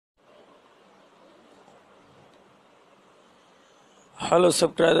Hello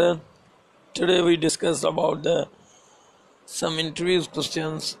subscriber. Today we discussed about the some interviews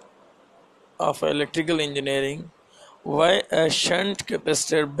questions of electrical engineering. Why a shunt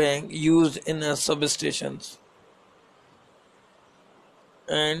capacitor bank used in a substations,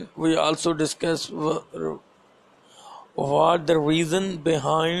 and we also discussed what the reason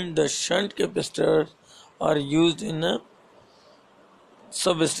behind the shunt capacitors are used in a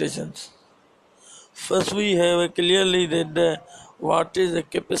substations. First, we have clearly that what is a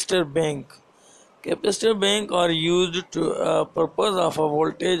capacitor bank. Capacitor bank are used to purpose of a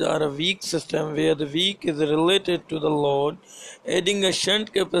voltage or a weak system where the weak is related to the load. Adding a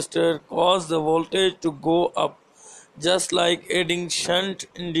shunt capacitor causes the voltage to go up, just like adding shunt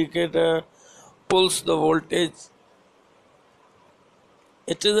indicator pulls the voltage.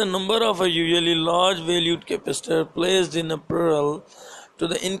 It is a number of a usually large valued capacitor placed in a parallel to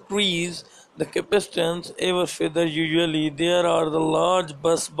the increase the capacitance ever further. Usually there are the large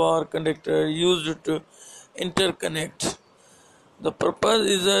bus bar conductor used to interconnect. The purpose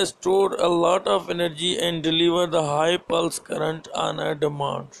is to store a lot of energy and deliver the high pulse current on a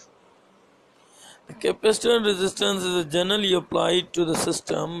demand. The capacitor resistance is generally applied to the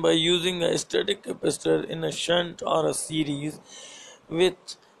system by using a static capacitor in a shunt or a series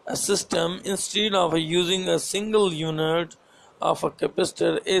with a system instead of using a single unit of a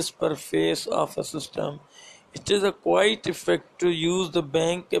capacitor as per phase of a system. It is a quite effective to use the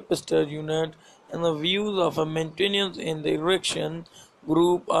bank capacitor unit and the views of a maintenance in the erection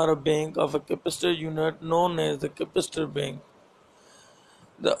group or a bank of a capacitor unit known as the capacitor bank.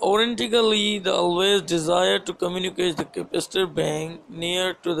 The orientically the always desire to communicate the capacitor bank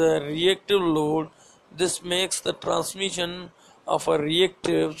near to the reactive load. This makes the transmission of a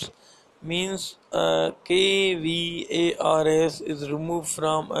reactives means KVARS is removed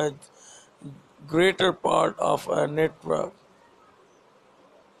from a greater part of a network.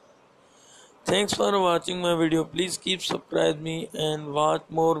 Thanks for watching my video. Please keep subscribe me and watch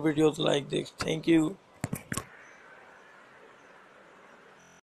more videos like this. Thank you.